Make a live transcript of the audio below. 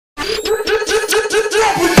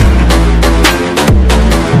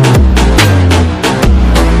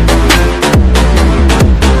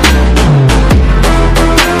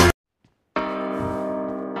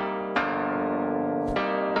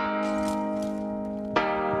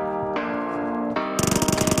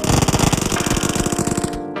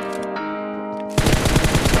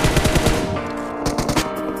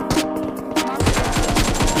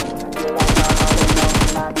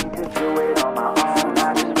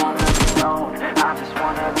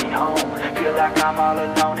like I'm all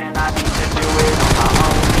alone and I need to do it on my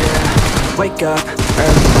own, yeah. Wake up,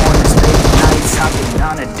 early mornings, late nights, hopping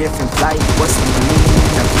on a different flight. What's the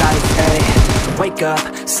meaning of life, hey? Wake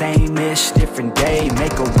up, same-ish, different day.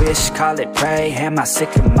 Make a wish, call it pray. Am I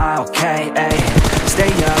sick, am I okay, hey?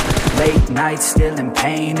 Stay up, late nights, still in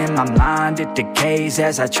pain. In my mind it decays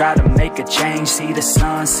as I try to make a change. See the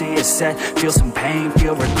sun, see it set, feel some pain,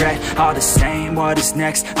 feel regret. All the same, what is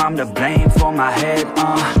next? I'm to blame for my head,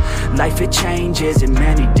 Life it changes in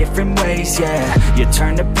many different ways, yeah. You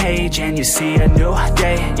turn the page and you see a new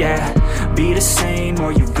day, yeah. Be the same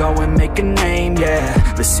or you go and make a name, yeah.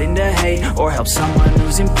 Listen to hate or help someone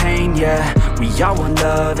who's in pain, yeah. We all want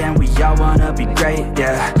love and we all wanna be great,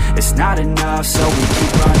 yeah. It's not enough so we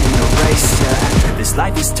keep running the race, yeah. This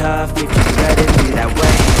life is tough if you let it be that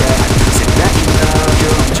way, yeah. Sit back and love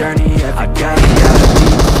your own journey every day, yeah.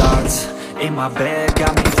 Deep thoughts in my bed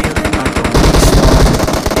got me feeling like a weak star.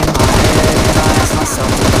 In my head and I ask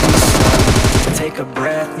myself to please stop. Take a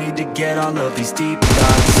breath, need to get all of these deep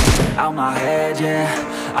thoughts out my head, yeah.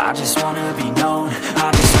 I just wanna be known,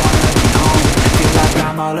 I just wanna be home. Feel like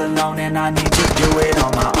I'm all alone and I need to do it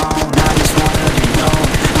on my own. I just wanna be known,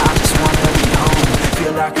 I just wanna be home.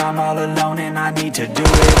 Feel like I'm all alone and I need to do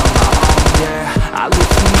it on my own, yeah. I live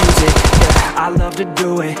for music, yeah, I love to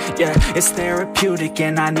do it, yeah. It's therapeutic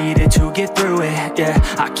and I needed to get through it, yeah.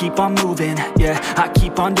 I keep on moving, yeah, I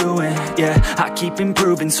keep on doing, yeah. I keep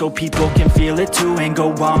improving so people can feel it too. And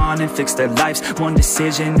go on and fix their lives, one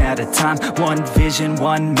decision at a time. One vision,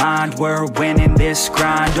 one mind, we're winning this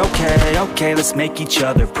grind. Okay, okay, let's make each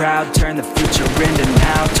other proud. Turn the future into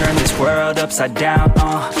now, turn this world upside down,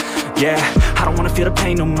 yeah. I don't wanna feel the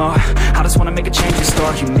pain no more, I just wanna make a change,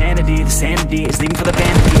 restore humanity. The sanity is leaving for the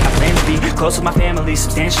vanity. I plan to be close with my family,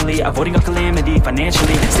 substantially avoiding a calamity.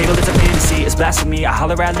 Financially stable, it's a fantasy, it's blasphemy. I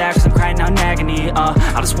holler out loud cause I'm crying out in agony,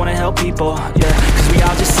 I just wanna help people, yeah. Cause we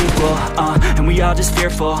all just equal, and we all just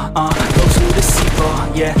fearful, those who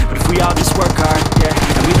deceitful, yeah. But if we all just work hard,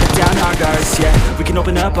 yeah, and we let down our guards, yeah, we can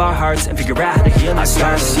open up our hearts and figure out how to heal our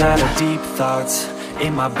scars, yeah. Deep thoughts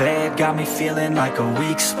in my bed got me feeling like a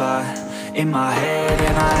weak spot in my head,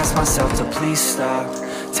 and I ask myself to please stop.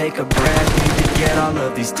 Take a breath, need to get all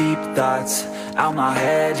of these deep thoughts out my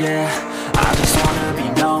head, yeah. I just wanna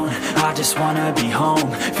be known, I just wanna be home.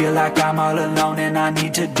 Feel like I'm all alone and I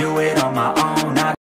need to do it on my own.